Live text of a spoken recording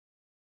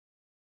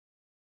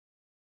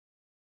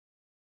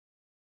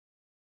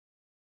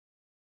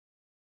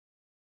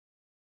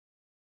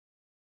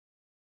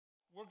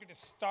We're going to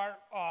start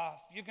off,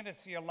 you're going to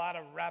see a lot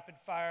of rapid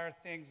fire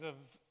things of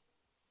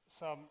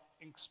some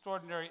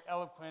extraordinary,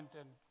 eloquent,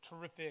 and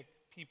terrific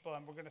people.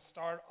 And we're going to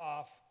start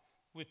off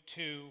with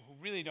two who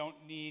really don't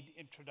need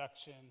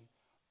introduction,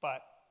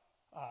 but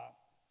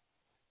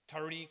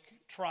Tariq,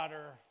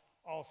 Trotter,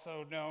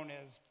 also known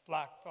as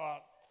Black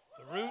Thought,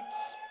 The Roots,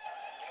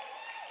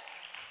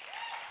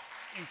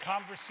 in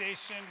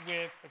conversation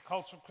with the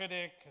cultural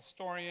critic,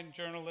 historian,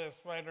 journalist,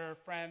 writer,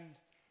 friend,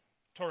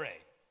 Touré.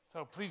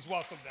 So please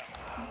welcome them.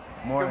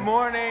 Good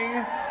morning.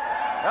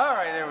 All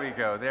right, there we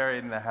go. They're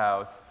in the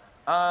house.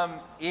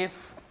 If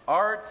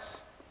art,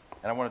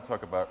 and I want to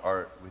talk about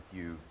art with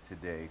you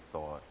today,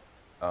 Thought.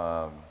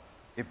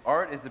 If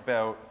art is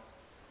about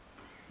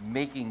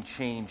making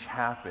change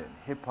happen,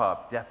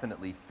 hip-hop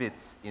definitely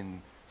fits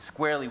in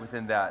squarely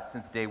within that.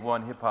 Since day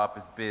one, hip-hop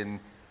has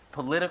been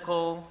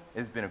political,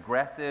 it's been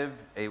aggressive.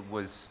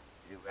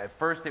 At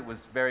first it was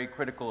very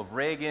critical of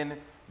Reagan,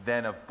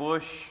 then of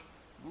Bush,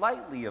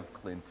 lightly of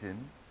Clinton.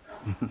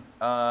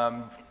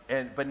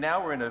 But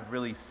now we're in a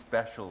really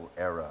special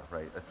era,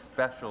 right? A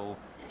special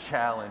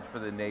challenge for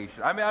the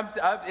nation. I mean,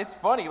 it's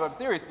funny, but I'm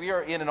serious. We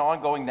are in an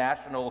ongoing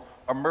national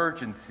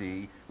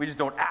emergency. We just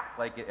don't act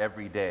like it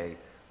every day.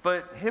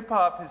 But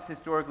hip-hop has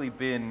historically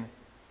been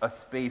a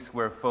space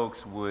where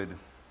folks would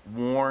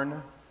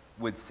warn,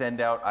 would send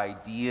out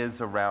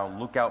ideas around,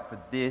 look out for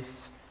this.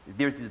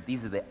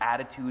 These are the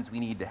attitudes we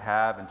need to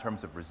have in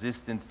terms of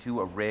resistance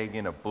to a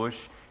Reagan, a Bush,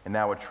 and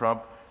now a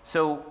Trump.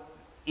 So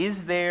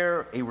is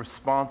there a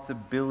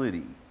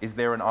responsibility, is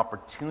there an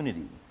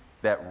opportunity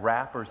that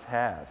rappers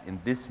have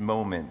in this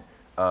moment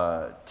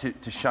to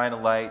shine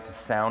a light, to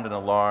sound an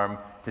alarm,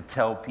 to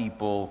tell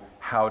people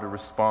how to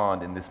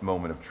respond in this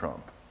moment of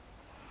Trump?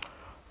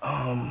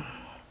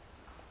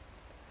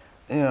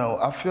 You know,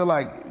 I feel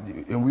like,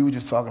 and we were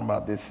just talking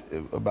about this,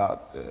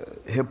 about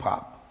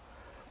hip-hop.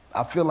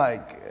 I feel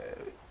like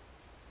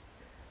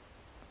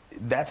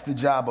that's the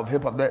job of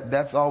hip-hop.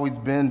 That's always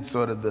been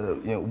sort of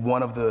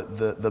one of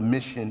the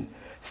mission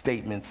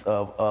statements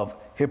of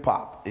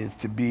hip-hop, is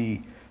to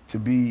be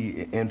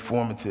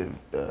informative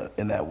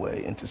in that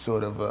way, and to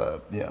sort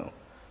of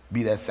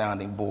be that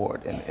sounding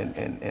board and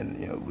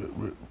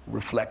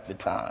reflect the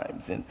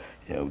times, and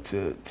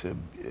to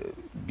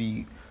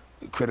be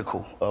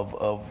critical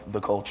of the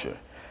culture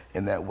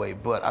in that way.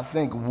 But I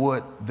think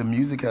what the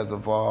music has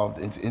evolved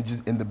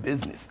into, in the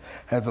business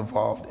has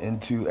evolved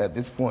into at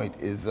this point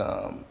is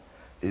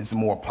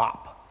more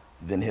pop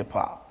than hip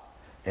hop.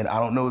 And I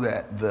don't know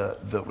that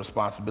the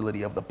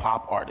responsibility of the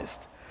pop artist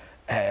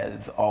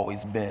has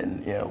always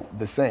been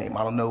the same.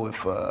 I don't know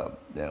if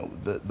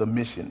the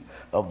mission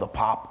of the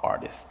pop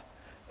artist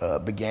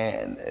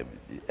began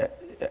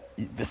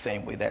the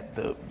same way that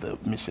the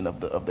mission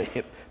of the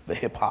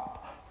hip hop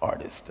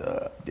artist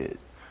did.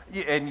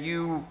 Yeah, and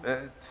you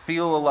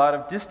feel a lot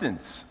of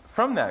distance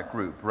from that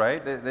group,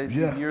 right?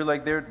 Yeah. You're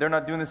like, they're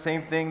not doing the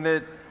same thing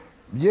that...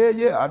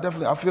 Yeah,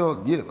 I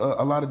feel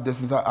a lot of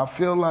distance. I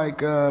feel like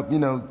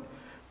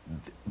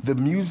the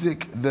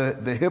music,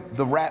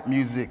 the rap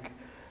music,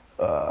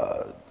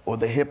 or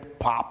the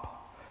hip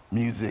hop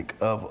music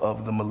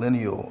of the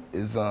millennial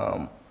is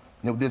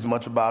there's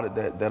much about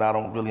it that I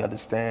don't really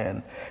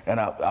understand. And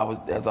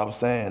as I was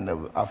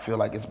saying, I feel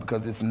like it's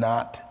because it's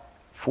not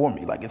for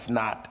me. Like, it's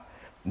not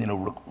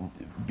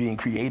being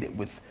created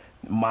with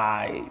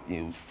my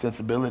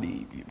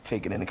sensibility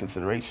taken into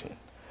consideration.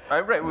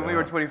 Right, when we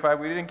were 25,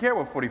 we didn't care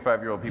what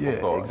 45-year-old people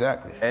thought. Yeah,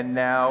 exactly. And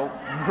now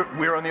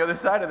we're on the other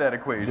side of that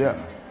equation.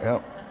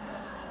 Yeah.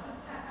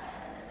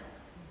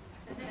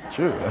 It's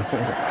true.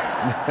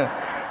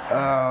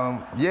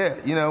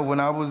 When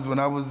I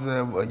was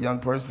a young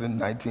person,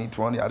 19,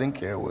 20, I didn't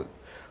care what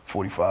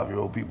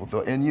 45-year-old people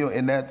thought.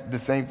 And that the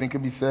same thing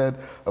can be said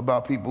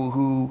about people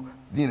who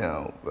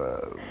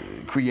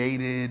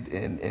created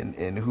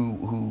and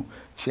who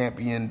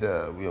championed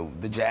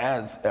the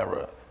jazz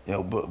era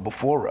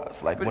before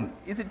us. Like, but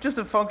is it just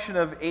a function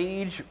of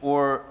age,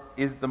 or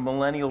is the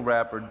millennial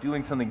rapper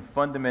doing something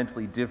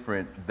fundamentally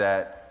different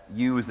that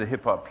you as a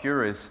hip hop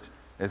purist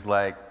is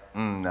like,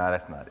 nah,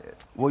 that's not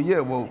it? Well, yeah.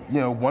 Well,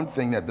 one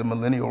thing that the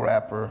millennial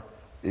rapper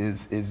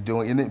is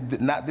doing, and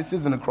this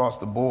isn't across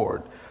the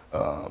board.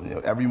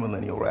 Every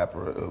millennial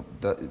rapper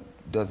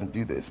doesn't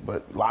do this,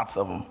 but lots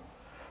of them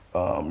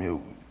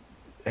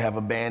have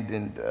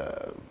abandoned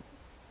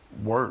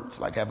words.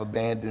 Like, have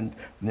abandoned.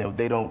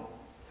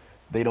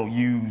 They don't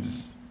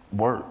use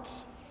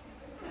words,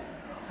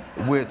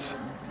 which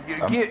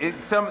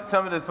some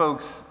of the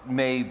folks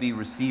may be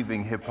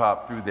receiving hip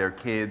hop through their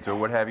kids or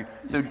what have you.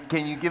 So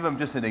can you give them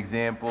just an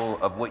example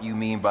of what you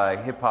mean by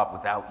hip hop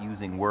without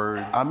using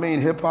words? I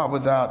mean hip hop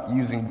without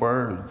using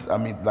words. I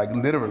mean, like,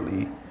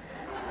 literally.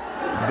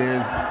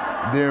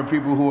 There are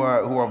people who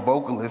are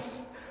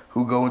vocalists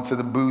who go into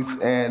the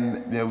booth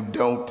and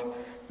don't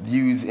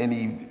use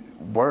any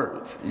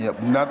words.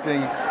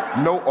 Nothing,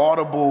 no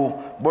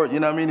audible word.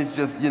 It's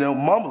just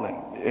mumbling.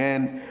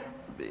 And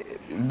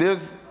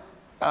there's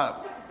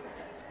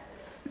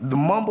the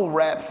mumble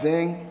rap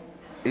thing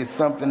is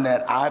something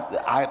that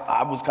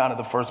I was kind of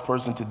the first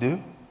person to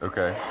do.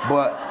 Okay.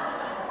 But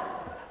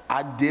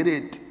I did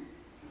it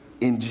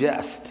in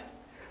jest.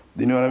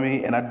 You know what I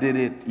mean? And I did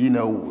it,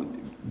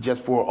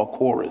 just for a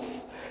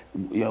chorus,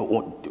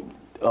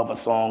 of a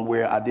song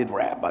where I did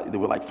rap. There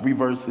were like 3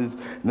 verses,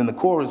 and then the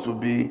chorus would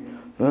be,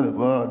 and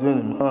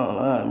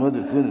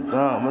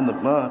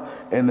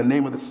the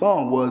name of the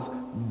song was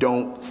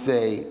Don't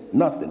Say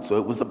Nothing. So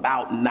it was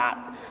about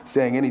not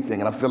saying anything,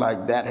 and I feel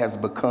like that has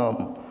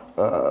become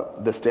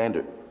the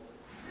standard.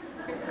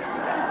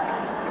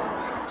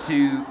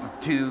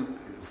 To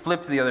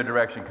flip to the other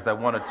direction, because I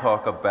want to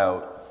talk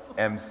about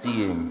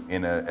emceeing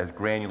in as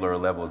granular a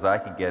level as I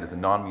can get as a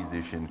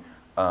non-musician.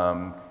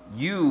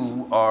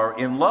 You are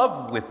in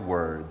love with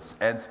words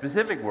and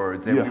specific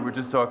words, and we were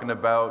just talking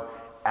about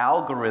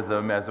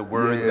algorithm as a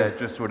word that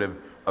just sort of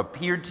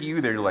appeared to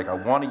you that you're like, I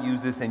want to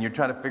use this, and you're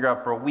trying to figure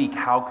out for a week,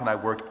 how can I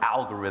work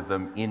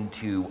algorithm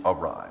into a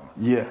rhyme?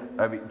 Yeah.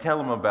 I mean, tell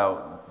them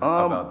about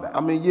that.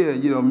 I mean,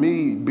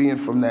 me being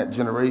from that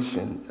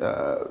generation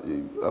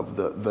of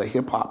the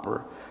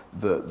hip-hopper,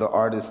 the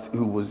artist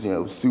who was,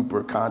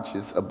 super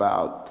conscious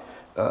about,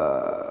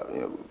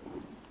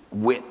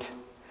 wit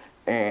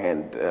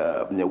and,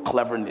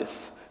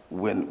 cleverness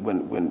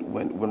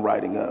when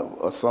writing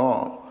a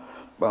song.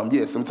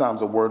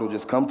 Sometimes a word will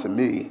just come to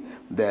me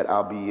that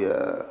I'll be,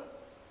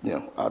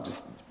 I'll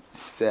just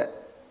set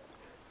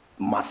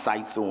my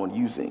sights on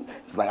using.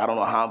 It's like, I don't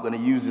know how I'm going to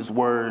use this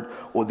word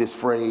or this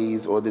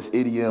phrase or this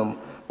idiom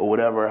or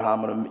whatever, how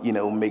I'm going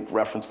to, make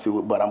reference to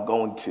it, but I'm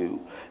going to.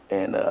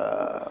 And,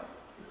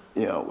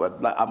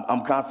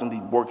 I'm constantly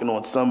working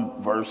on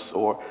some verse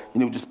or,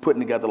 just putting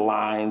together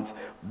lines.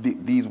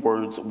 These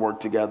words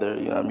work together,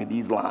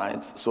 these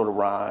lines sort of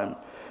rhyme.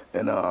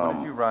 And, what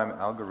did you rhyme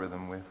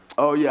algorithm with?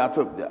 Oh yeah,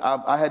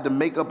 I had to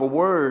make up a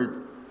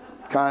word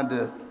kind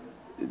of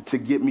to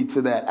get me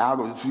to that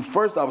algorithm. See,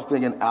 first I was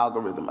thinking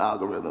algorithm. I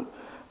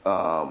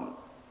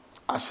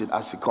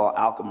should call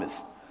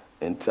Alchemist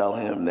and tell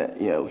him that,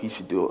 he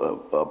should do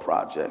a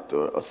project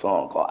or a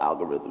song called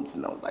Algorithms.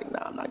 And I was like,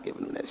 nah, I'm not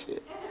giving him that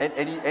shit.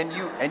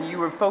 And you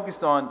were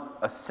focused on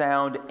a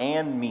sound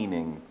and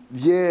meaning.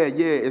 Yeah.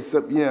 It's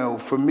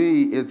for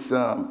me, it's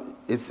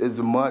as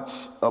much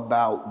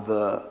about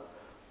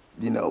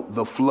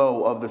the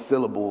flow of the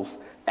syllables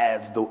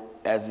as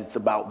it's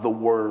about the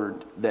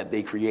word that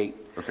they create.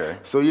 Okay.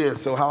 So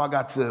how I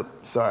got to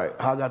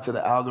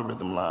the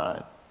algorithm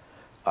line,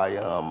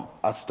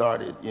 I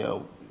started,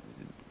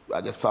 I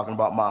guess talking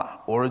about my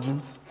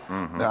origins.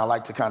 Mm-hmm. And I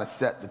like to kind of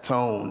set the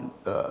tone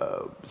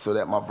so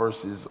that my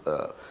verses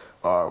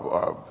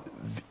are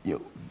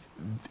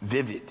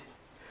vivid,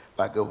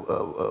 like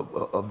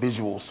a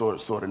visual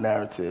sort of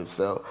narrative.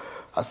 So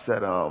I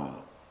said,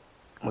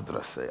 what did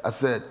I say? I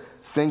said,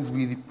 things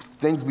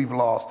we've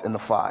lost in the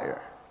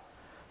fire,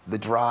 the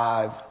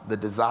drive, the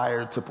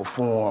desire to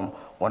perform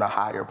on a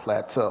higher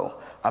plateau.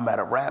 I'm at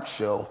a rap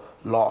show,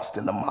 lost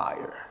in the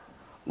mire,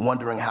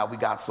 wondering how we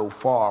got so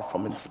far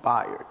from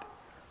inspired.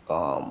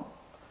 And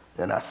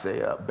I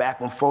say,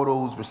 back when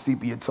photos were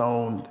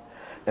sepia-toned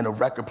and a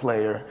record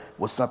player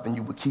was something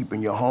you would keep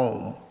in your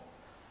home,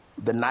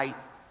 the night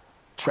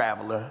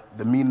traveler,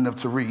 the meaning of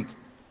Tariq,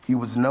 he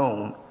was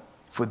known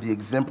for the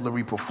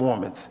exemplary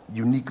performance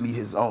uniquely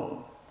his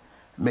own,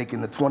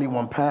 making the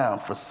 21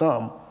 pound for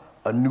some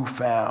a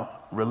newfound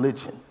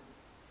religion.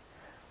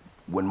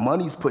 When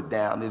money's put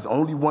down, there's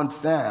only one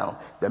sound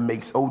that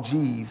makes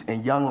OGs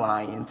and young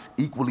lions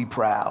equally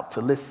proud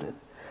to listen: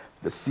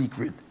 the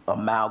secret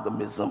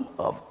amalgamism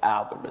of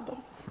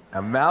algorithm.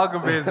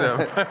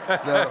 Amalgamism.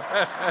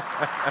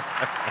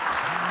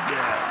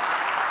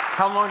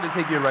 How long did it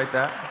take you to write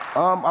that?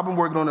 I've been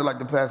working on it like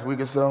the past week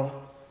or so.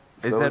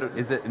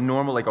 Is it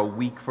normal, like a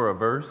week for a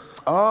verse?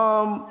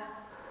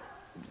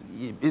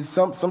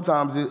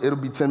 Sometimes it'll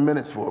be 10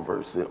 minutes for a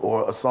verse,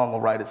 or a song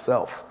will write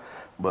itself.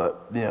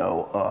 But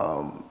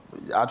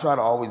I try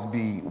to always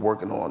be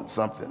working on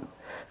something.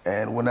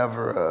 And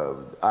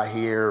whenever I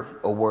hear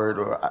a word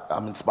or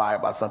I'm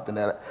inspired by something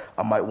that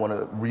I might want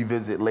to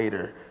revisit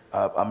later,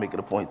 I make it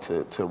a point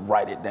to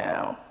write it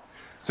down.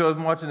 So I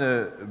was watching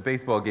a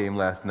baseball game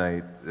last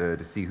night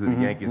to see who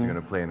the Yankees are going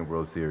to play in the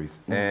World Series.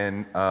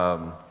 And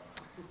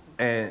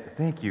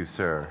thank you,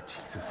 sir.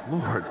 Jesus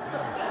Lord.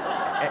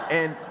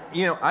 And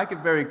I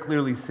could very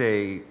clearly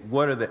say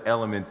what are the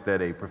elements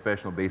that a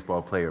professional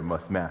baseball player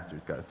must master.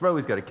 He's got to throw,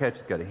 he's got to catch,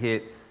 he's got to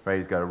hit, right?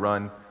 He's got to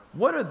run.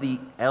 What are the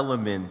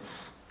elements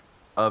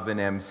of an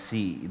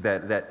MC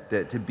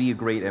that to be a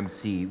great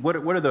MC? What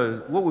are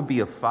those? What would be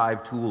a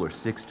 5-tool or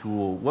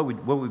 6-tool? What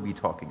would we be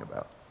talking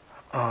about?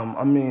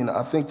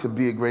 I think to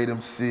be a great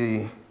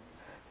MC,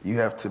 you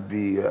have to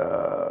be,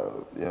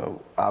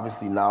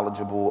 obviously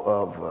knowledgeable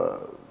of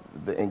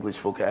the English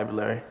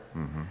vocabulary.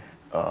 Mm-hmm.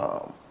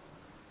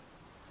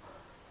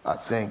 I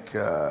think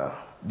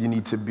you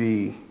need to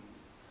be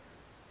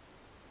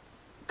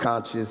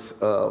conscious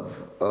of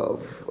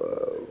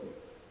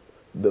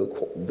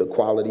the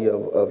quality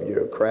of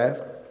your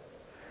craft.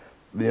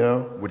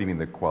 What do you mean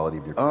the quality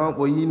of your craft?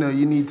 Well,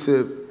 you need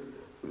to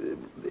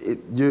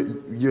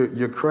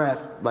your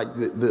craft, like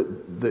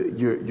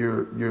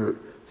your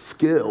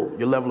skill,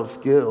 your level of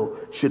skill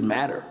should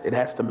matter. It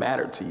has to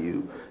matter to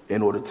you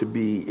in order to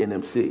be an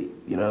MC.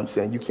 You know what I'm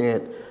saying? You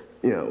can't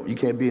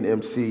be an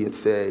MC and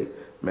say,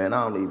 man,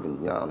 I don't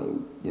even,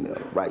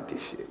 write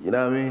this shit. You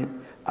know what I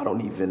mean? I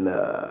don't even,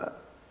 I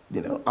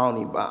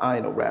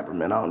ain't no rapper,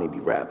 man. I don't even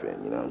be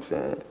rapping. You know what I'm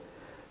saying?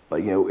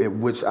 Like,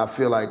 which I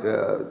feel like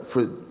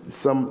for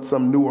some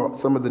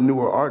of the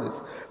newer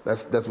artists,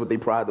 that's what they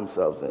pride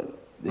themselves in,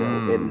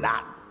 and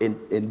not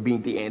in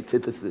being the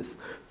antithesis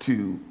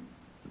to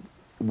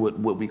what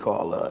we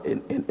call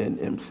an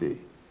MC.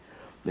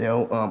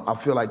 I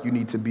feel like you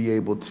need to be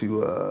able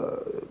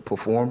to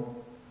perform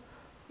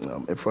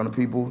in front of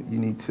people. You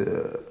need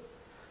to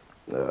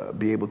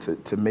be able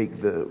to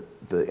make the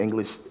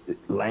English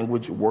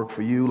language work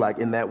for you. Like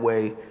in that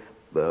way,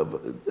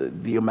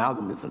 the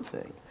amalgamism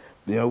thing.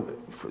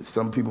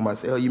 Some people might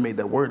say, oh, you made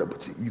that word up,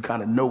 but you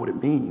kind of know what it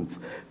means.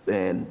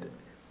 And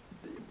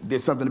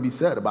there's something to be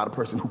said about a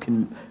person who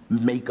can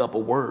make up a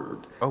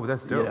word. Oh,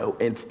 that's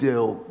dope. And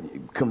still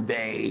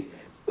convey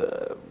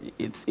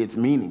its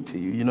meaning to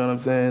you. You know what I'm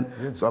saying?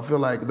 Yeah. So I feel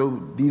like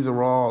these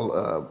are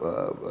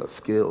all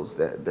skills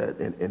that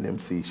an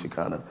MC should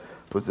kind of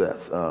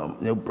possess.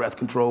 Breath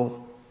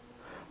control,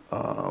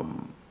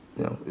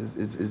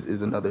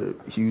 is another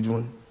huge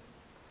one.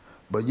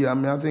 But yeah, I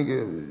mean, I think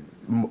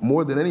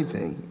more than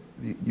anything,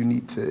 you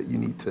need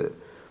to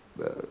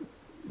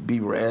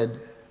be read,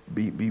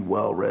 be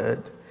well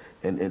read,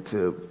 and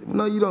to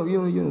you don't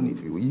need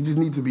to be. You just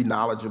need to be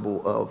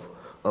knowledgeable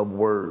of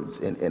words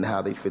and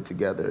how they fit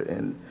together,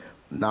 and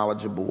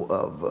knowledgeable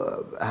of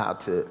how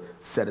to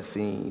set a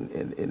scene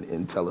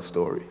and tell a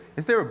story.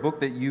 Is there a book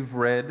that you've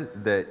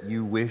read that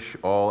you wish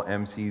all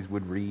MCs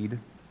would read?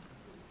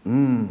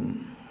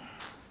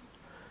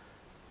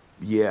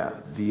 Yeah,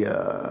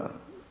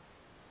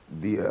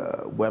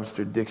 the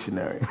Webster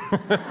Dictionary.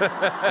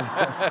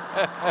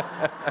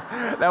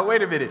 Now,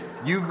 wait a minute.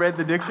 You've read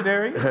the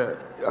dictionary?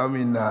 I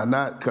mean,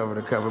 not cover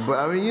to cover, but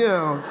I mean,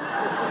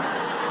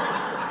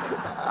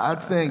 I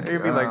think...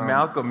 It'd be like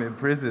Malcolm in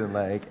prison,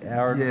 like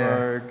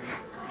Aardvark.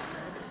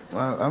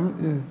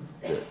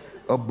 Yeah.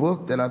 A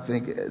book that I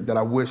think, that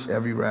I wish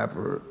every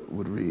rapper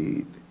would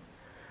read.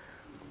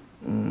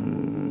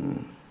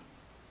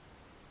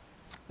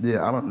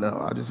 Yeah, I don't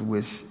know. I just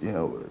wish,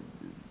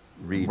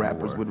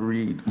 rappers would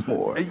read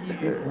more.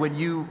 When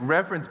you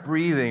reference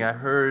breathing, I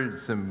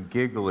heard some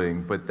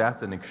giggling, but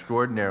that's an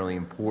extraordinarily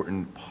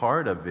important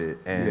part of it.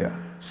 And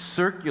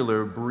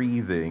circular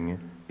breathing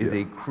is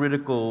a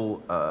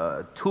critical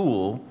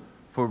tool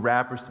for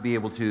rappers to be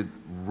able to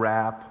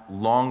rap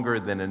longer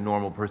than a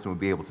normal person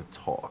would be able to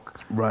talk.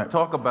 Right.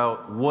 Talk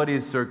about what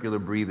is circular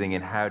breathing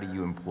and how do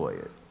you employ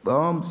it?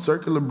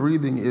 Circular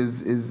breathing is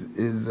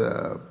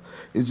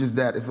just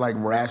that. It's like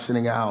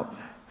rationing out.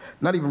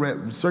 Not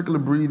even circular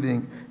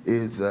breathing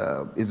is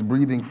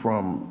breathing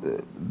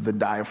from the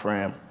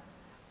diaphragm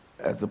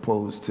as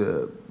opposed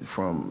to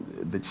from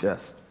the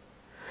chest,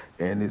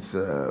 and it's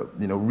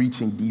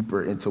reaching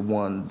deeper into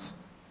one's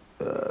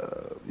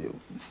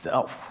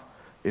self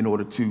in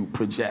order to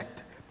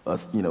project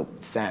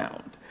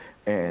sound,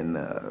 and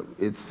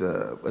it's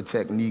a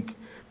technique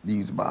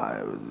used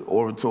by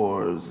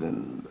orators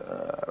and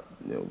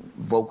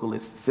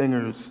vocalists,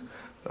 singers,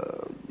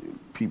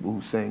 people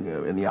who sing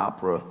in the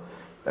opera,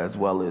 as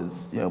well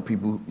as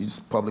people,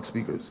 just public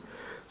speakers.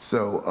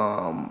 So.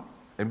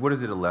 And what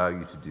does it allow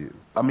you to do?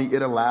 I mean,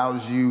 it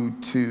allows you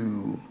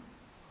to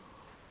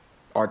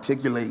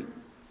articulate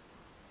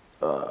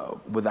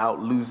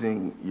without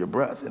losing your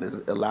breath, and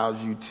it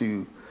allows you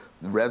to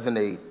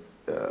resonate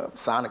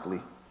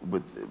sonically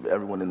with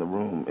everyone in the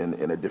room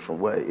in a different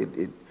way.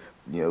 It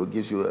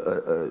gives you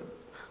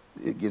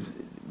it gives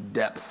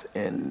depth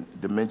and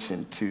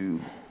dimension to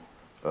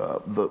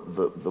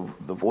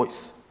the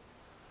voice.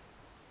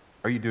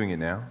 Are you doing it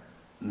now?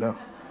 No.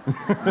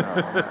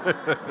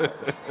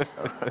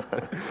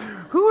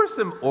 Who are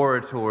some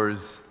orators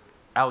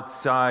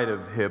outside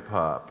of hip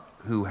hop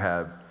who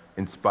have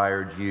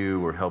inspired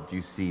you or helped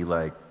you see,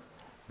 like,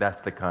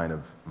 that's the kind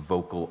of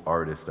vocal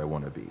artist I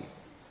want to be?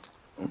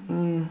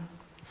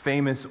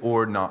 Famous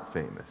or not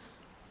famous?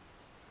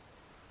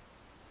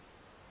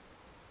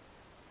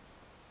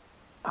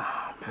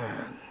 Oh,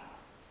 man.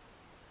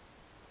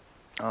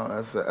 Oh,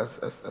 that's a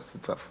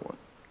tough one.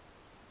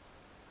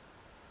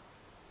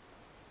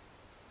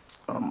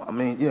 I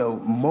mean,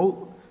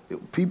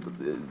 people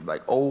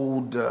like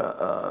old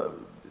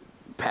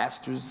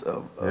pastors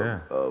of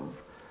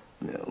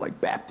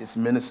like Baptist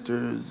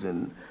ministers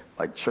and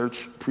like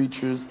church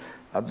preachers.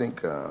 I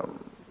think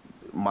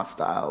my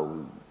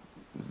style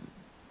was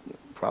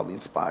probably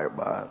inspired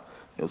by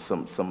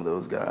some of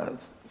those guys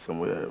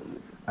somewhere.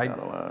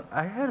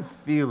 I had a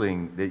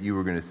feeling that you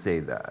were going to say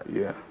that.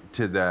 Yeah.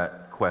 To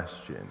that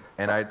question,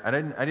 and I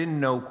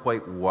didn't know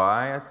quite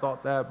why I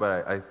thought that,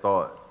 but I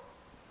thought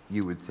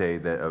you would say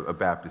that a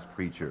Baptist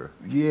preacher.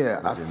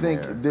 Yeah, I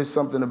think there's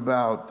something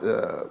about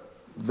the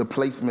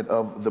placement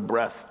of the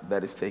breath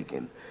that is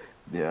taken,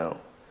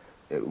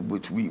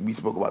 which we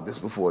spoke about this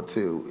before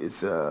too.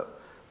 It's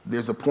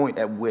there's a point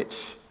at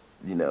which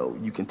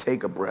you can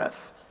take a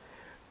breath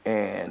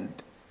and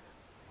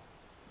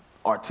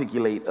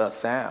articulate a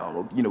sound,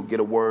 or get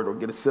a word or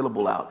get a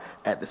syllable out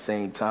at the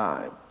same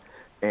time.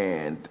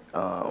 And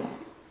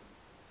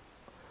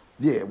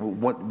yeah,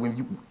 when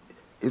you,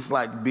 it's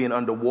like being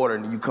underwater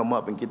and you come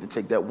up and get to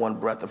take that one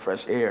breath of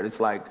fresh air. It's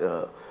like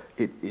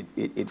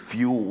it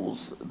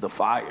fuels the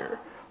fire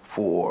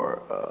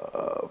for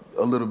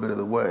a little bit of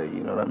the way.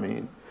 You know what I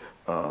mean?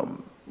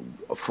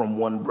 From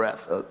one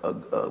breath,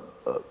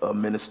 a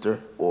minister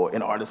or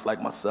an artist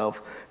like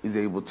myself is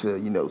able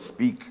to,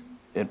 speak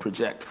and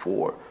project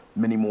for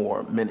many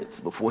more minutes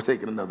before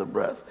taking another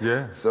breath.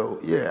 Yeah. So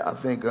yeah, I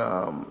think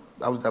I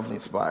was definitely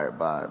inspired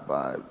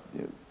by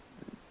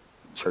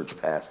church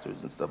pastors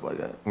and stuff like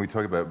that. When we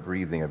talk about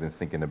breathing, I've been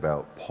thinking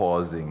about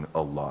pausing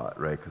a lot,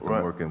 right? Because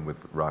I'm working with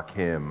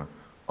Rakim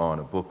on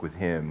a book with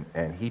him,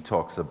 and he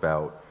talks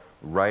about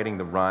writing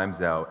the rhymes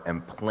out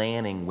and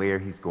planning where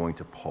he's going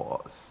to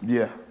pause.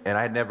 Yeah. And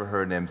I had never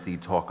heard an MC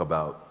talk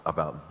about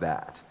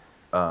that.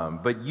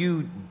 But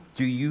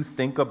do you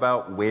think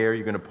about where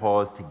you're going to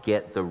pause to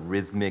get the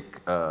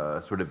rhythmic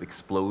sort of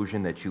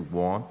explosion that you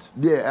want?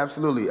 Yeah,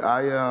 absolutely.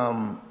 I,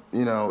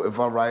 if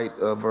I write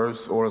a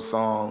verse or a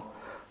song,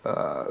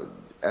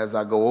 as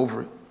I go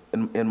over it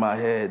in my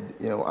head,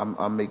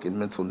 I'm making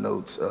mental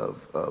notes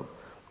of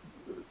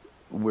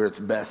where it's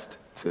best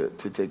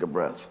to take a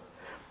breath.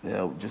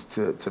 Just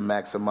to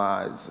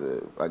maximize,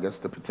 I guess,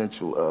 the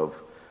potential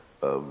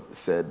of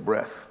said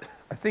breath.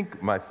 I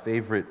think my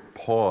favorite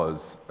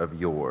pause of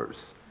yours,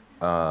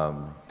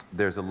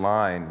 there's a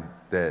line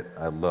that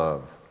I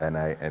love, and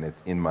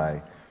it's in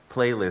my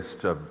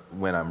playlist of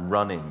when I'm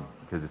running,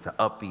 because it's an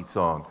upbeat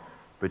song,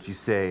 but you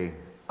say,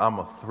 I'm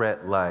a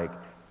threat like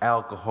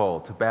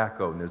alcohol,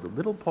 tobacco, and there's a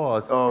little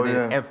pause,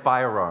 and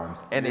firearms,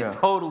 and it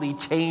totally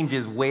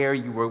changes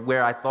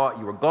where I thought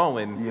you were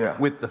going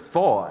with the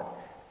thought.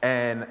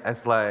 And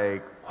it's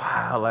like,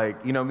 wow,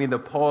 the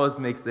pause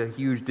makes the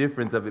huge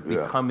difference of it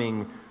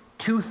becoming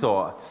two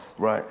thoughts,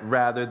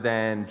 rather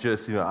than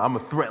just, I'm a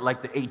threat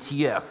like the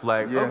ATF. All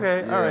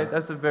right,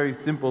 that's a very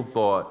simple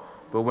thought.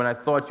 But when I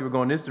thought you were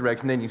going this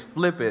direction, then you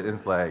flip it, and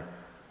it's like,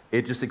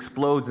 it just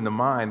explodes in the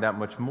mind that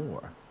much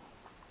more.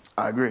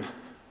 I agree.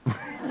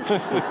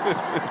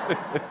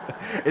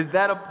 Is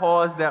that a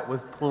pause that was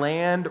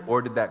planned,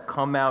 or did that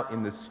come out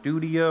in the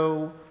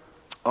studio?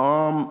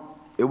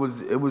 It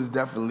was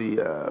definitely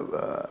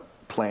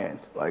planned.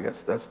 I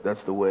guess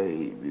that's the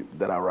way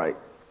that I write.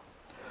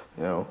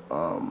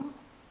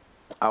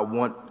 I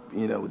want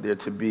there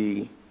to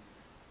be.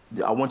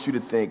 I want you to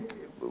think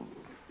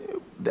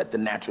that the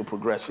natural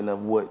progression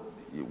of what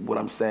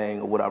I'm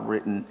saying or what I've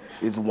written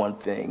is one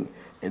thing,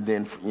 and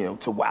then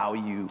to wow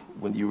you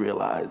when you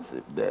realize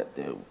that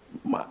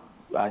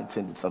I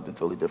intended something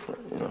totally different.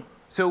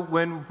 So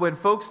when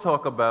folks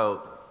talk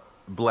about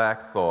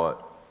Black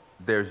thought,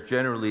 there's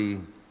generally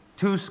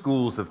two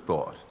schools of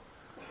thought.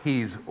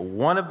 He's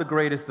one of the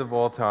greatest of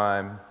all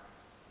time.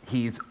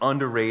 He's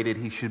underrated.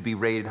 He should be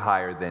rated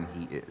higher than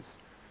he is.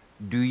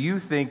 Do you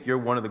think you're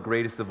one of the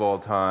greatest of all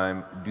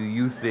time? Do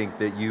you think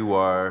that you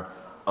are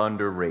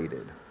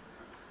underrated?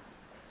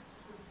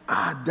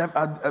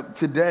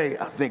 Today,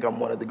 I think I'm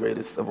one of the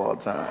greatest of all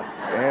time.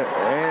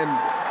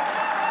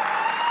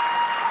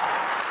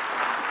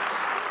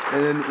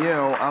 And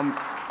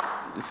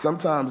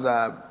sometimes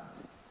I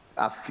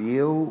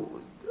feel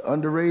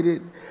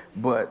underrated,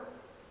 but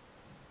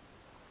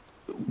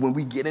when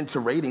we get into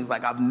ratings,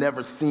 I've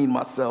never seen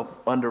myself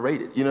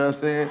underrated. You know what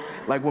I'm saying?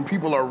 Like when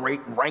people are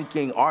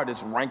ranking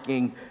artists,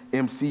 ranking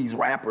MCs,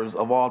 rappers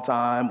of all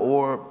time,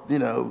 or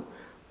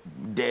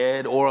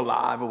dead or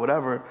alive or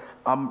whatever,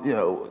 I'm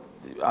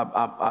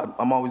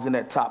always in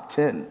that top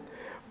 10.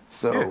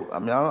 So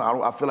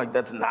I feel like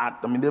that's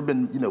not. There've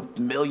been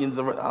millions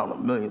of, I don't know,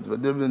 millions,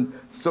 but there've been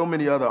so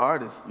many other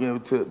artists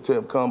to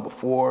have come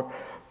before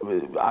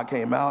I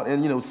came out,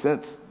 and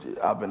since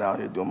I've been out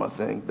here doing my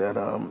thing, that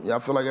I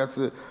feel like that's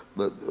a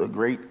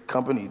great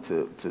company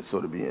to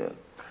sort of be in.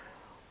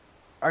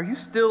 Are you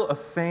still a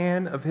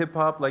fan of hip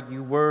hop like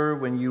you were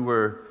when you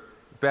were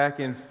back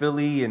in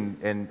Philly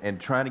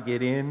and trying to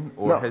get in,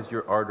 or has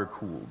your ardor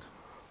cooled?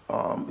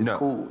 It's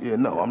cool. Yeah,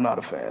 no, I'm not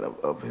a fan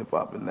of hip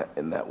hop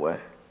in that way.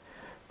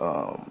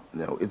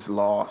 It's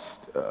lost.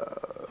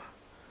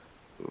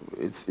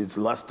 It's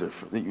luster.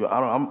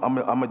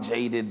 I'm a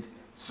jaded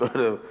sort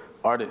of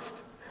artist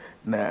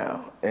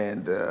now,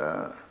 and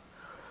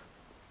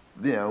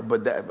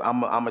but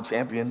I'm a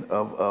champion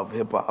of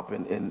hip hop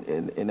and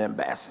an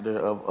ambassador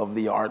of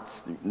the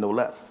arts, no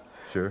less.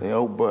 Sure.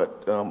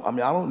 But I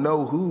don't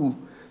know who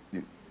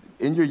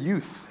in your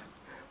youth,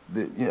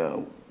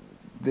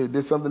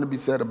 there's something to be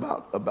said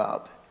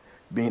about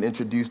being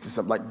introduced to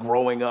something, like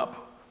growing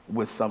up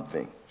with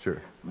something.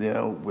 Sure.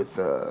 With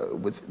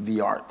the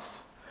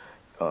arts.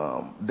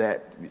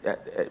 That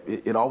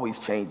it always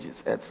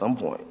changes at some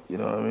point, you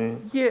know what I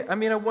mean? Yeah,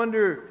 I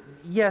wonder,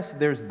 yes,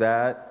 there's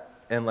that,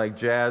 and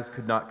jazz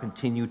could not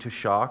continue to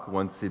shock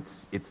once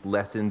its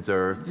lessons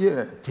are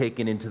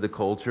taken into the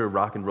culture.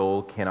 Rock and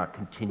roll cannot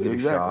continue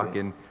to shock,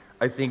 and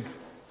I think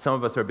some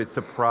of us are a bit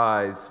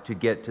surprised to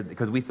get to,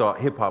 because we thought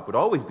hip hop would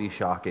always be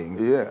shocking.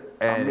 Yeah,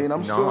 and I mean,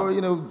 I'm not. sure,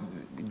 you know,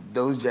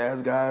 those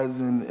jazz guys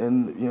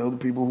and you know, the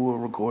people who were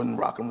recording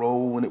rock and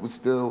roll when it was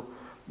still,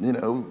 you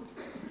know,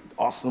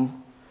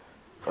 awesome.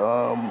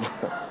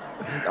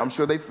 I'm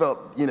sure they felt,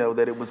 you know,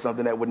 that it was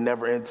something that would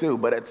never end too.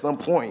 But at some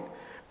point,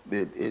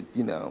 it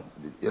you know,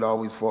 it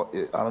always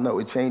I don't know,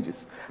 it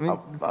changes. I mean,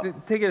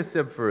 take it a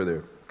step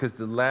further, because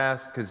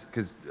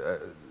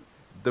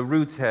the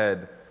Roots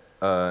had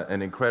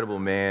an incredible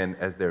man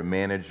as their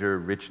manager,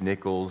 Rich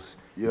Nichols.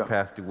 Yeah. He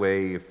passed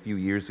away a few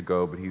years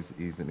ago, but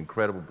he's an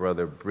incredible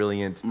brother,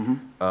 brilliant.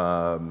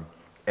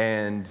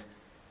 And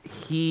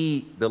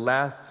the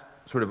last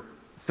sort of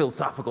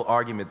philosophical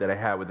argument that I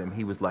had with him,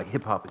 he was like,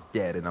 hip hop is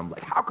dead. And I'm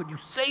like, how could you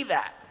say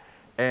that?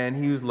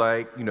 And he was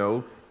like, you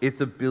know,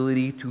 its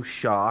ability to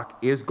shock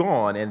is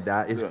gone, and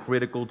that is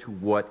critical to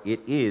what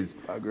it is.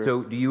 I agree.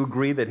 So do you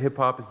agree that hip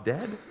hop is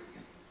dead?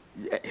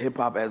 Yeah, hip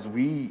hop as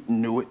we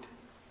knew it,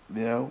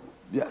 you know,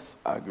 yes,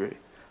 I agree.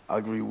 I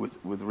agree with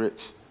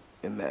Rich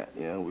in that,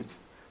 you know,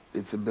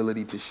 its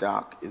ability to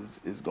shock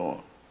is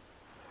gone.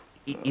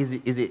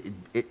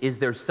 Is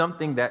there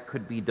something that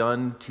could be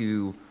done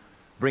to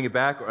bring it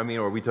back? I mean,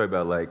 or are we talking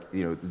about, like,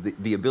 you know,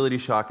 the ability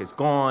to shock is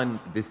gone,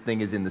 this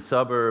thing is in the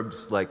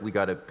suburbs, like we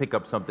got to pick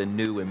up something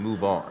new and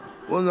move on?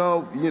 Well,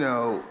 no, you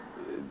know,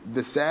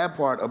 the sad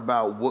part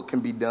about what can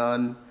be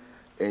done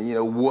and, you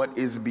know, what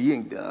is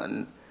being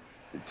done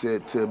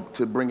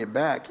to bring it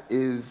back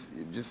is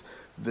just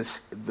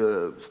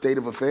the state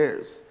of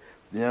affairs,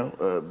 you know,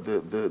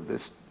 the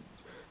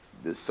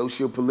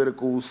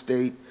socio-political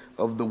state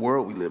of the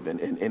world we live in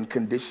and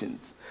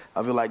conditions.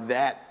 I feel like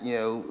that, you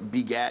know,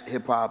 begat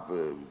hip-hop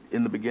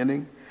in the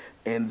beginning,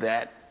 and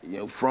that, you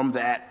know, from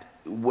that,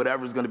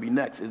 whatever's going to be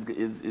next is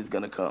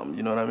going to come.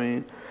 You know what I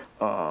mean?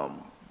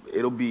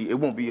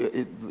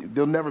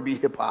 There'll never be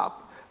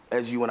hip-hop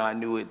as you and I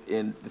knew it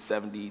in the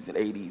 70s and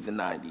 80s and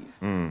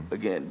 90s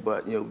again.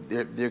 But, you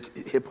know,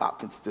 hip-hop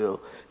can still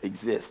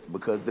exist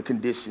because the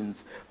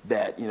conditions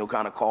that, you know,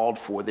 kind of called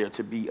for there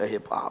to be a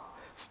hip-hop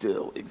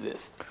still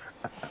exist.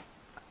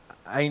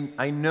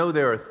 I know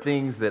there are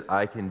things that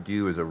I can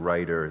do as a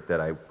writer that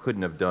I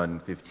couldn't have done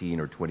 15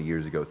 or 20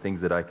 years ago,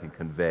 things that I can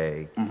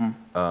convey.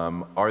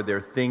 Are there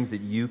things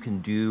that you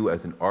can do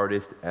as an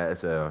artist,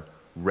 as a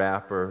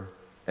rapper?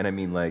 And I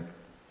mean, like,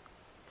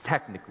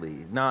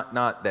 technically,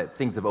 not that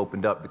things have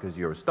opened up because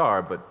you're a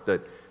star, but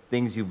that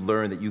things you've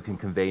learned that you can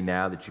convey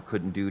now that you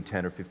couldn't do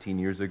 10 or 15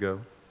 years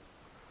ago?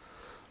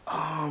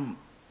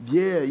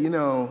 Yeah, you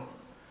know,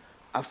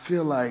 I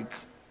feel like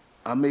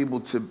I'm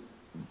able to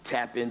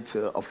tap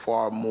into a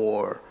far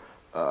more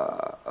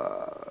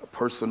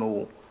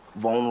personal,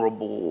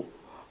 vulnerable,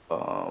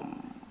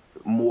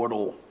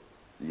 mortal,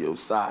 you know,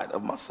 side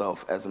of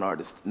myself as an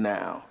artist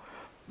now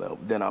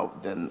than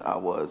I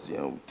was, you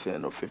know,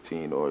 10 or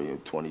 15 or, you know,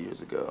 20 years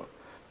ago.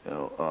 You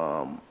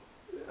know,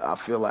 I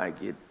feel like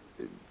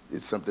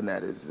it's something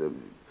that has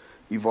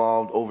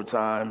evolved over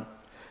time,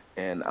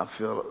 and I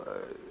feel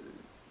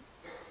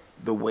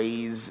the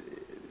ways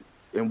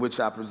in which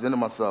I presented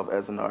myself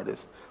as an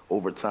artist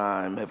over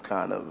time have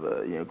kind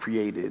of, you know,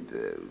 created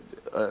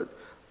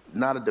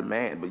not a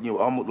demand, but, you know,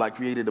 almost like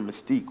created a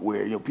mystique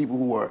where, you know, people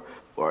who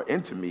are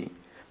into me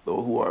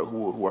or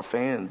who are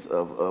fans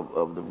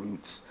of the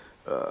Roots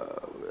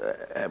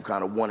have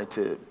kind of wanted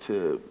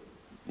to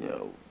you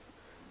know,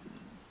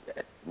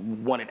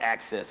 wanted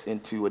access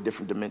into a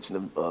different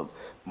dimension of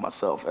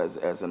myself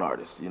as an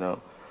artist, you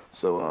know.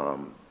 So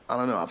I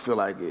don't know. I feel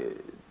like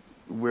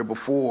where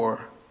before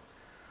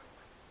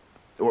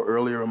or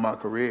earlier in my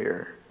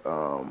career, you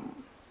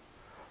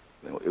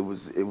know, it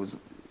was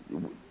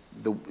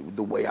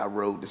the way I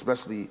wrote,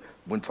 especially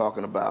when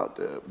talking about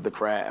the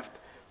craft,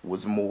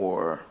 was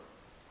more,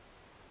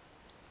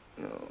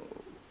 you know,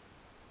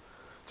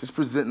 just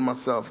presenting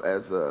myself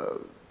as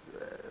the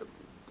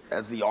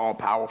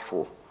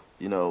all-powerful,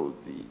 you know,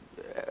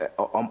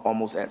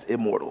 almost as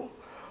immortal.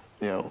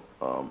 You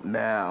know,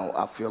 now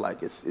I feel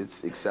like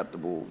it's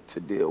acceptable to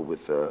deal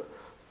with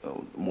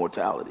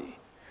mortality.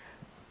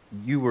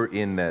 You were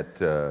in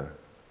that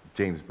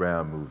James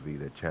Brown movie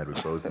that Chadwick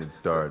Boseman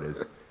starred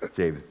as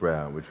James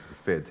Brown, which was a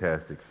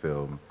fantastic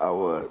film. I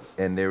was.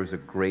 And there was a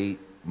great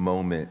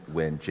moment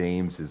when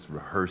James is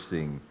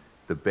rehearsing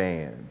the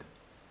band,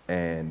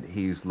 and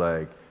he's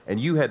like, and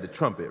you had the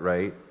trumpet,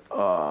 right?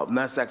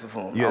 Not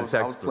saxophone. I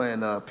was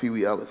playing Pee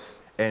Wee Ellis.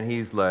 And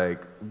he's like,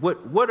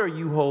 what are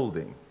you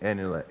holding? And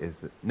you're like,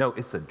 no,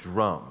 it's a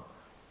drum.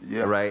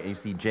 Yeah. Right? And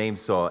you see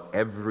James saw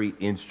every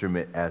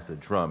instrument as a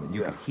drum, and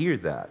you could hear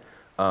that.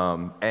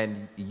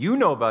 And you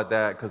know about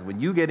that because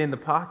when you get in the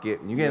pocket,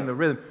 when you get in the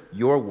rhythm,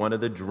 you're one of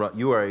the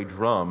you are a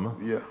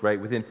drum, right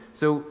within.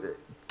 So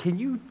can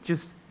you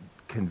just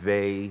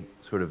convey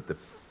sort of the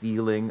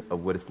feeling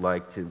of what it's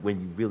like to when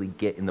you really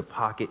get in the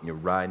pocket and you're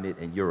riding it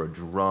and you're a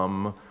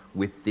drum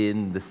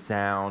within the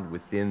sound,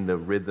 within the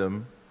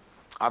rhythm?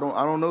 I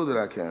don't know that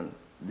I can.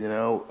 You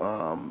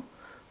know,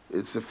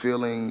 it's a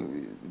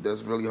feeling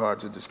that's really hard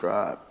to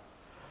describe.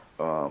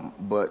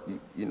 But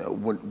you know,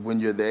 when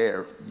you're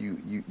there,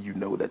 you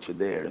know that you're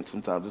there, and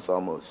sometimes it's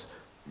almost,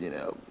 you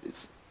know,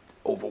 it's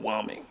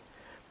overwhelming.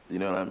 You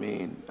know what I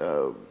mean?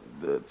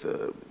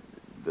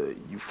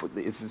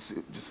 It's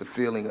just a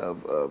feeling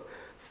of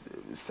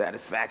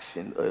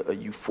satisfaction, a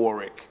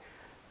euphoric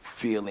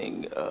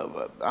feeling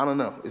of, I don't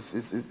know,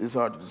 it's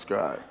hard to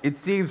describe. It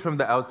seems from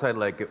the outside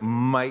like it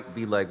might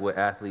be like what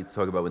athletes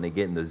talk about when they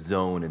get in the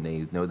zone and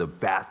they know the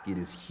basket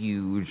is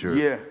huge or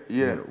yeah,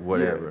 you know,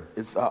 whatever.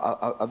 Yeah. It's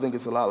I think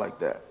it's a lot like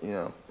that, you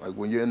know, like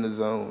when you're in the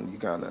zone, you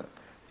kind of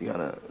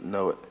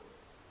know it.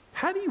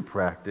 How do you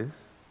practice?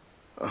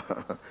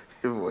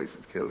 Your voice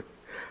is killing.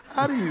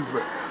 How do you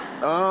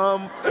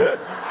I'm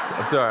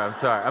sorry.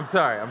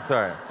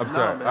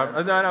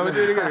 No, we're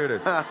doing it again.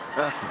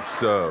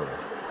 So,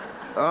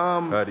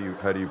 how do you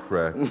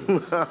practice?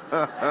 Is that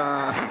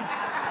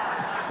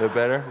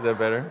better? Is that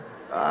better?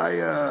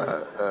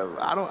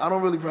 I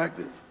don't really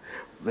practice.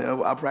 You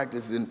know, I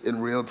practice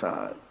in real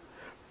time.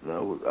 You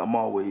know, I'm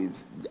always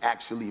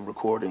actually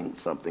recording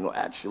something or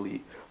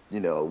actually, you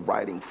know,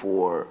 writing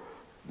for,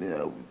 you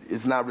know,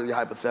 it's not really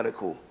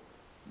hypothetical.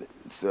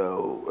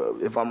 So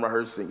if I'm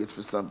rehearsing, it's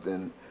for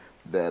something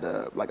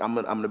that, like I'm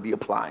gonna be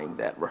applying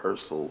that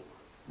rehearsal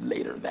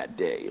later that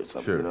day or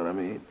something. Sure. You know what I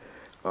mean?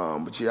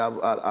 But yeah,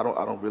 I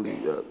don't really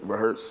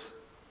rehearse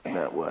in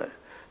that way.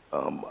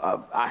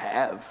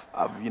 I've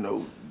you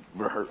know,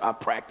 I've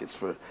practiced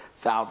for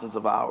thousands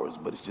of hours,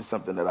 but it's just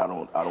something that I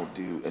don't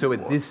do anymore. So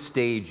at this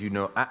stage, you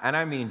know, and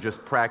I mean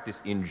just practice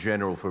in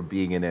general for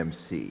being an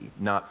MC,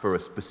 not for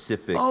a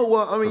specific. Oh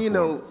well, I mean, you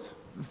know,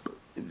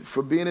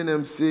 for being an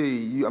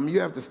MC, I mean,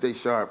 you have to stay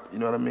sharp. You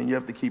know what I mean? You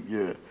have to keep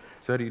your.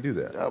 So how do you do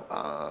that?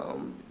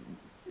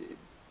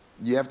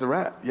 You have to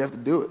rap. You have to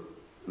do it.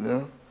 You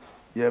know,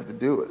 you have to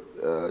do it.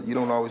 You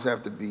don't always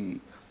have to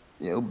be,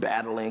 you know,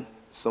 battling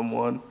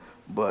someone,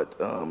 but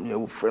you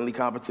know, friendly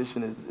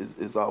competition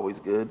is always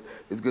good.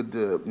 It's good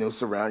to, you know,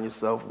 surround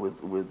yourself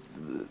with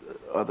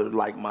other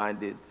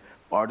like-minded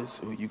artists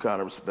who you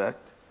kind of respect.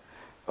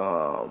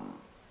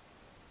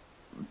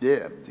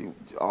 Yeah,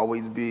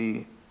 always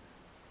be.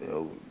 You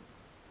know,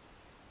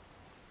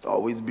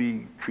 always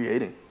be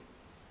creating.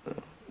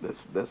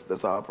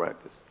 That's how I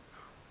practice.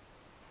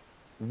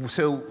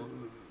 So,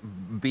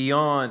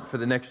 beyond for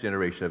the next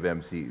generation of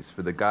MCs,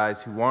 for the guys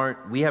who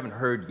we haven't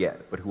heard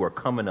yet, but who are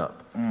coming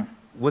up,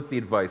 what's the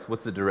advice?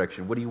 What's the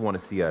direction? What do you want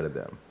to see out of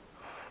them?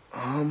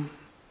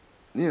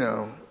 You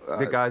know,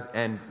 the guys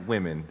and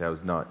women. That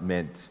was not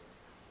meant.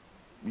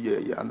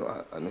 Yeah, I know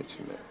what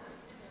you meant.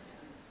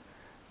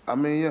 I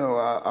mean, you know,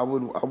 I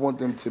want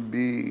them to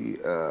be,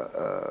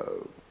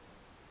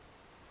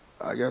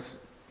 I guess,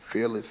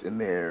 fearless in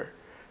their,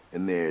 you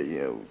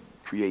know,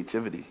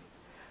 creativity,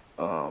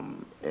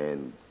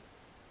 and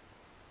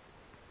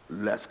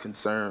less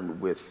concerned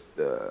with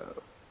the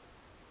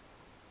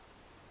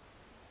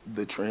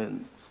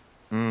trends.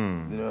 You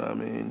know what I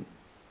mean?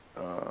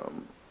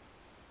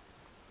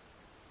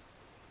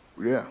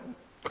 Yeah.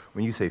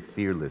 When you say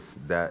fearless,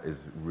 that is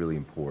really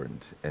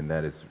important, and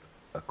that is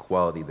a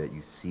quality that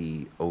you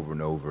see over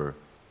and over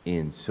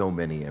in so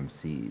many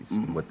MCs,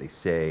 in what they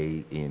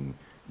say, in,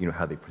 you know,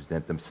 how they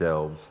present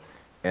themselves.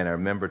 And I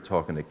remember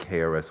talking to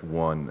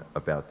KRS-One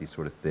about these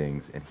sort of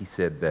things, and he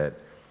said that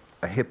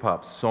a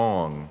hip-hop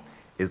song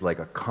is like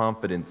a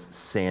confidence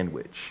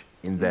sandwich,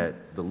 in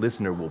that the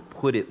listener will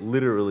put it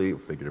literally, or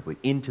figuratively,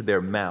 into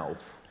their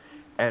mouth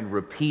and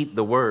repeat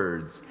the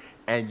words,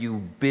 and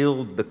you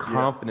build the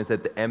confidence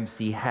that the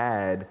MC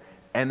had,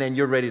 and then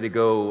you're ready to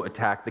go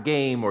attack the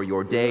game or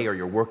your day or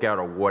your workout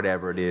or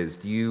whatever it is.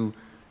 Are you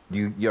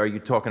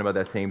talking about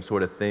that same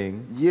sort of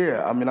thing?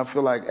 Yeah, I mean, I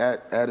feel like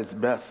at its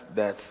best,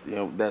 that's, you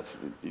know, that's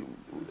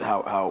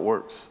how it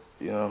works.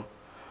 You know,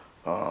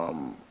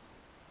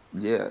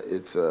 yeah,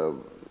 it's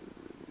you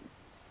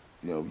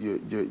know,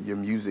 your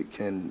music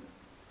can,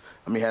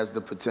 I mean, has the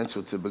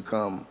potential to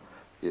become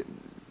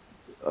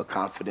a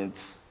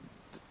confidence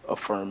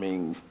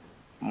affirming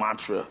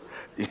mantra.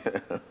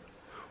 Yeah.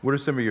 What are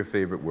some of your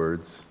favorite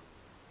words?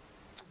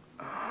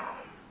 I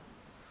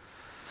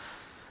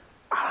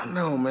don't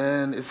know,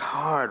 man. It's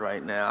hard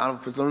right now.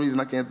 For some reason,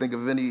 I can't think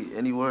of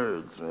any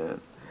words, man.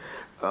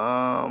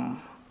 I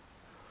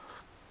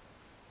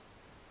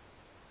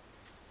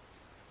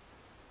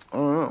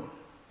don't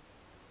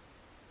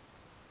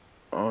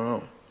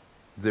know.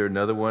 Is there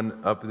another one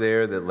up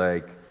there that,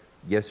 like,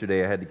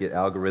 yesterday I had to get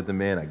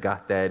algorithm in, I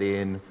got that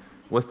in?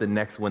 What's the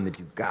next one that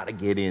you've got to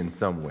get in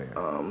somewhere?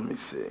 Let me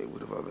see.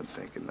 What have I been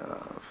thinking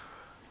of?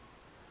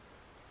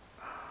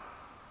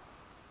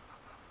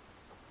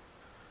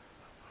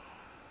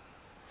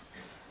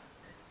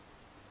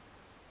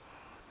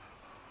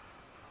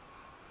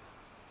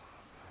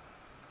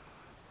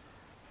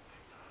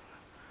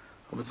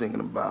 I've been thinking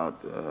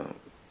about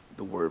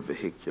the word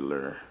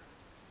vehicular.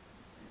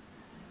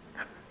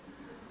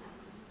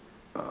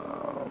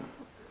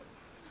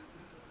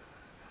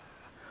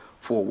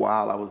 For a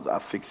while, I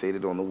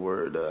fixated on the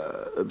word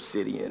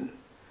obsidian,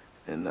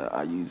 and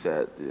I used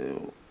that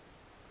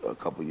a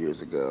couple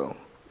years ago.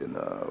 in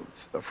a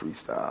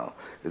freestyle.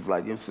 It's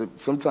like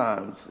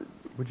sometimes.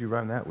 What'd you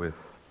rhyme that with?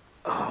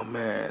 Oh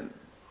man,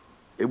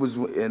 it was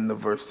in the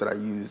verse that I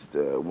used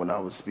when I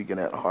was speaking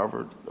at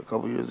Harvard a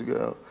couple years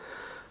ago.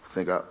 I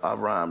think I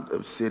rhymed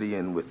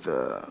obsidian with,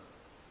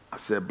 I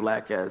said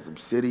black as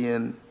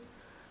obsidian,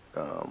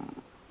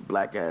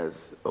 black as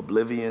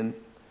oblivion,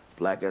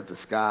 black as the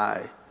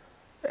sky,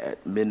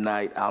 at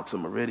midnight out to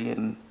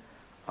meridian.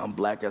 I'm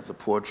black as a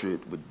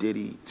portrait with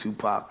Diddy,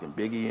 Tupac, and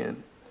Biggie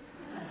in.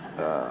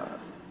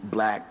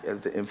 Black as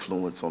the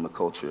influence on the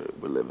culture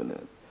we're living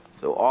in.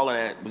 So all of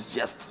that was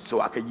just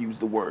so I could use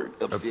the word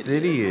obsidian.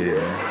 Obsidian.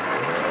 Yeah.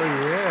 Oh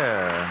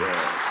yeah.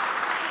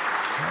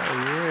 Oh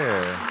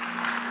yeah.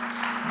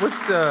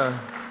 What's the?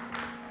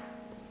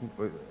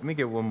 Let me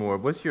get one more.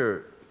 What's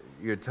your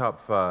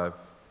top 5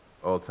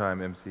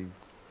 all-time MCs?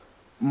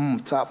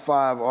 Top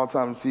 5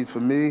 all-time MCs for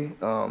me: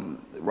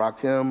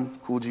 Rakim,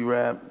 Cool G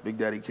Rap, Big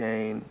Daddy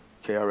Kane,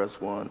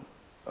 KRS-One,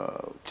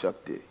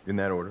 Chuck D. In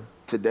that order?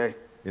 Today.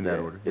 In that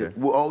order, yeah.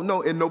 Well,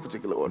 no, in no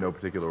particular order. No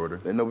particular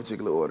order. In no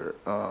particular order.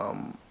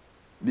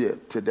 Yeah,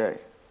 today.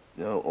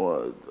 You know,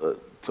 or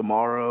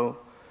tomorrow,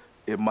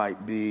 it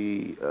might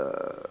be,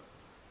 you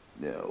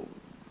know,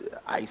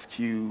 Ice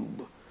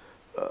Cube,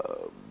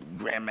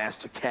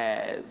 Grandmaster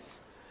Caz,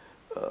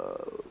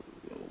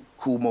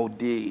 Kool Mo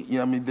D. You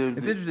know what I mean?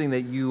 It's interesting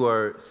that you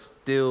are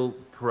still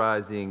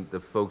prizing the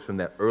folks from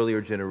that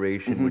earlier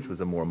generation, which was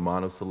a more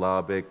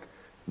monosyllabic,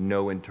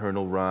 no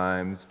internal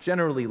rhymes,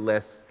 generally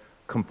less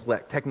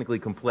complex, technically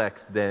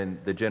complex than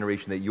the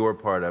generation that you're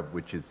part of,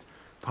 which is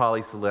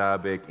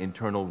polysyllabic,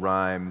 internal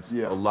rhymes,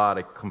 a lot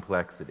of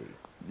complexity.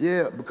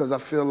 Yeah, because I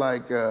feel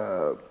like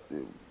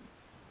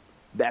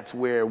that's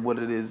where what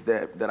it is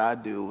that I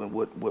do and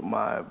what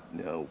my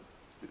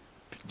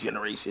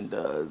generation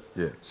does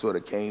sort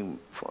of came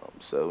from.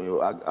 So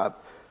I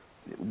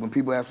when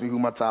people ask me who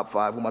my top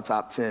 5, who my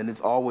top 10, it's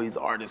always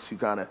artists who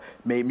kind of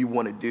made me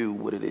want to do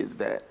what it is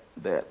that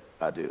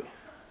I do.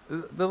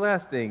 The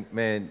last thing,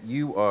 man,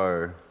 you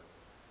are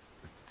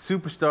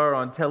superstar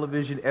on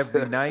television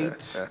every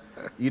night.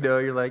 You know,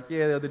 you're like,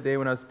 yeah, the other day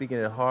when I was speaking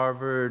at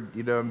Harvard,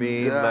 you know what I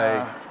mean?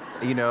 Like,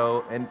 you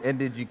know, and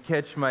did you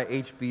catch my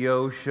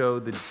HBO show,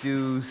 The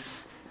Deuce?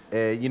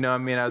 You know what I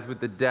mean? I was with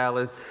the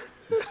Dallas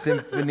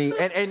Symphony.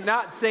 And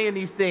not saying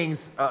these things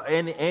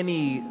in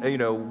any,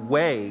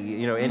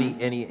 way,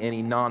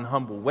 any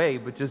non-humble way,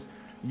 but just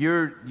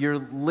you're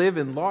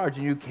living large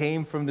and you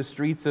came from the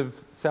streets of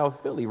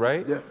South Philly,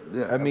 right? Yeah,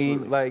 I mean,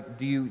 absolutely. like,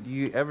 do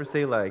you ever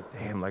say like,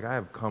 damn, like I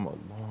have come a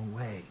long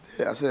way?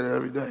 Yeah, I say that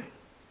every day.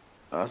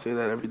 I say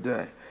that every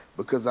day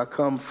because I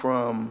come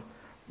from,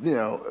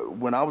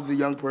 when I was a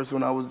young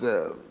person, when I was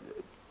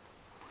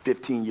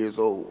 15 years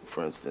old,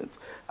 for instance,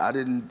 I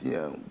didn't,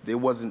 there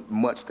wasn't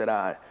much that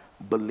I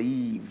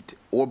believed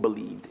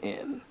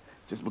in,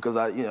 just because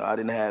I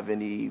didn't have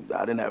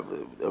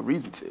a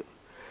reason to,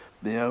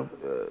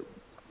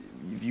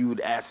 If you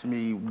would ask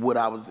me what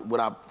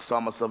I saw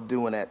myself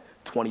doing at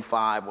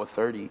 25 or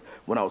 30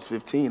 when I was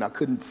 15, I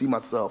couldn't see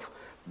myself,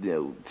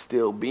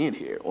 still being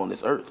here on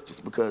this earth,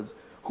 just because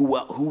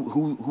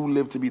who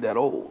lived to be that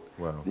old?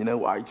 Wow.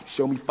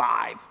 Show me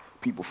 5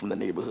 people from the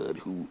neighborhood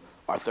who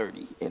are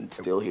 30 and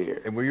still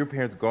here. And were your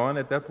parents gone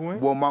at that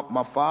point? Well,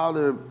 my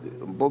father,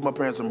 both my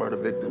parents are murder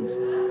victims.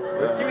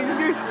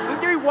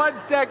 Just give me 1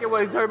 second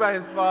while you talk about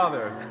his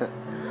father.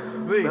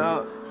 Please.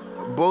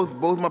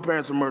 Both my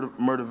parents are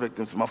murder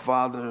victims. My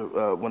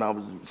father, when I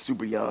was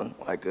super young,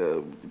 like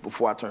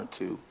before I turned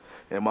 2,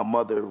 and my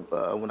mother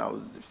when I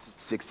was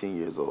 16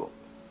 years old.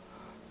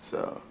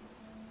 So,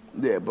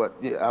 yeah, but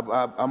yeah,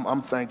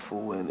 I'm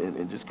thankful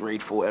and just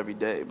grateful every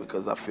day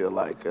because I feel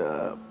like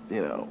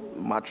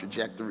my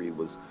trajectory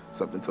was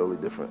something totally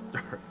different.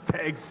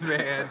 Thanks,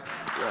 man.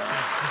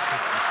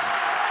 Yeah.